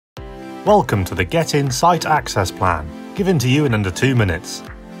Welcome to the Get In Site Access Plan, given to you in under 2 minutes.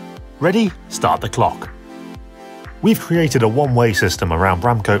 Ready? Start the clock. We've created a one-way system around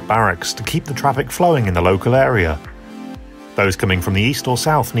Bramcote Barracks to keep the traffic flowing in the local area. Those coming from the east or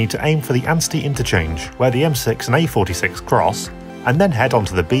south need to aim for the Anstey interchange, where the M6 and A46 cross, and then head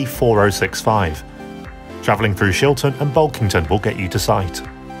onto the B4065. Travelling through Shilton and Bolkington will get you to site.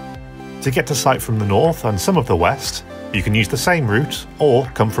 To get to site from the north and some of the west, you can use the same route or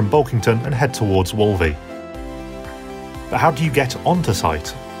come from Bolkington and head towards Wolvie. But how do you get onto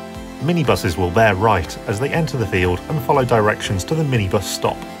site? Minibuses will bear right as they enter the field and follow directions to the minibus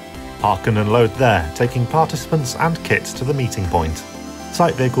stop. Park and unload there, taking participants and kits to the meeting point.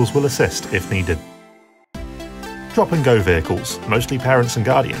 Site vehicles will assist if needed. Drop and go vehicles, mostly parents and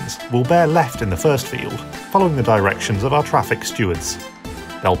guardians, will bear left in the first field, following the directions of our traffic stewards.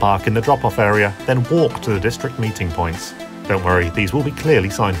 They'll park in the drop-off area, then walk to the district meeting points. Don't worry, these will be clearly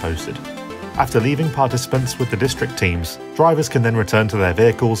signposted. After leaving participants with the district teams, drivers can then return to their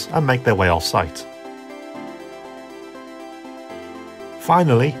vehicles and make their way off-site.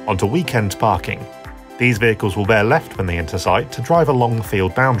 Finally, onto weekend parking. These vehicles will bear left when they enter site to drive along the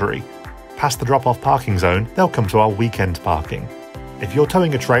field boundary. Past the drop-off parking zone, they'll come to our weekend parking. If you're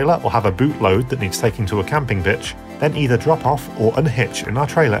towing a trailer or have a boot load that needs taking to a camping pitch, then either drop off or unhitch in our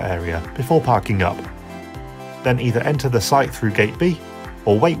trailer area before parking up. Then either enter the site through Gate B,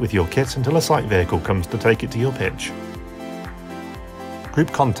 or wait with your kit until a site vehicle comes to take it to your pitch.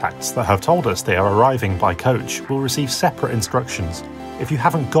 Group contacts that have told us they are arriving by coach will receive separate instructions. If you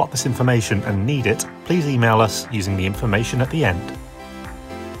haven't got this information and need it, please email us using the information at the end.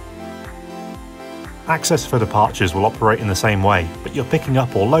 Access for departures will operate in the same way, but you're picking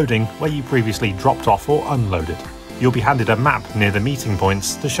up or loading where you previously dropped off or unloaded. You'll be handed a map near the meeting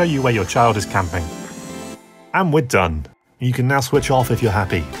points to show you where your child is camping. And we're done. You can now switch off if you're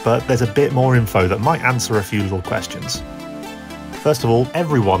happy, but there's a bit more info that might answer a few little questions. First of all,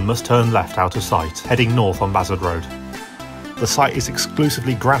 everyone must turn left out of sight, heading north on Bazard Road. The site is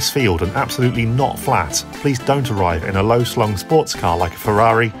exclusively grass field and absolutely not flat. Please don't arrive in a low-slung sports car like a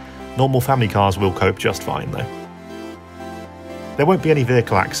Ferrari. Normal family cars will cope just fine though. There won't be any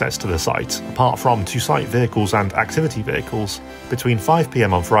vehicle access to the site, apart from to site vehicles and activity vehicles, between 5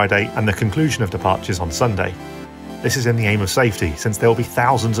 PM on Friday and the conclusion of departures on Sunday. This is in the aim of safety, since there will be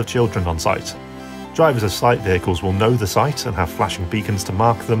thousands of children on site. Drivers of site vehicles will know the site and have flashing beacons to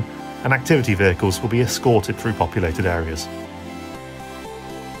mark them, and activity vehicles will be escorted through populated areas.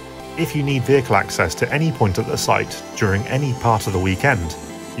 If you need vehicle access to any point at the site during any part of the weekend,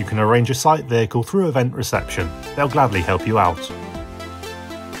 you can arrange a site vehicle through event reception. They'll gladly help you out.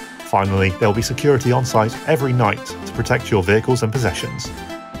 Finally, there will be security on site every night to protect your vehicles and possessions.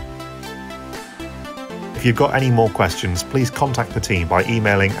 If you've got any more questions, please contact the team by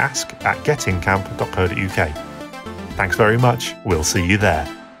emailing ask@getincamp.co.uk. Thanks very much, we'll see you there.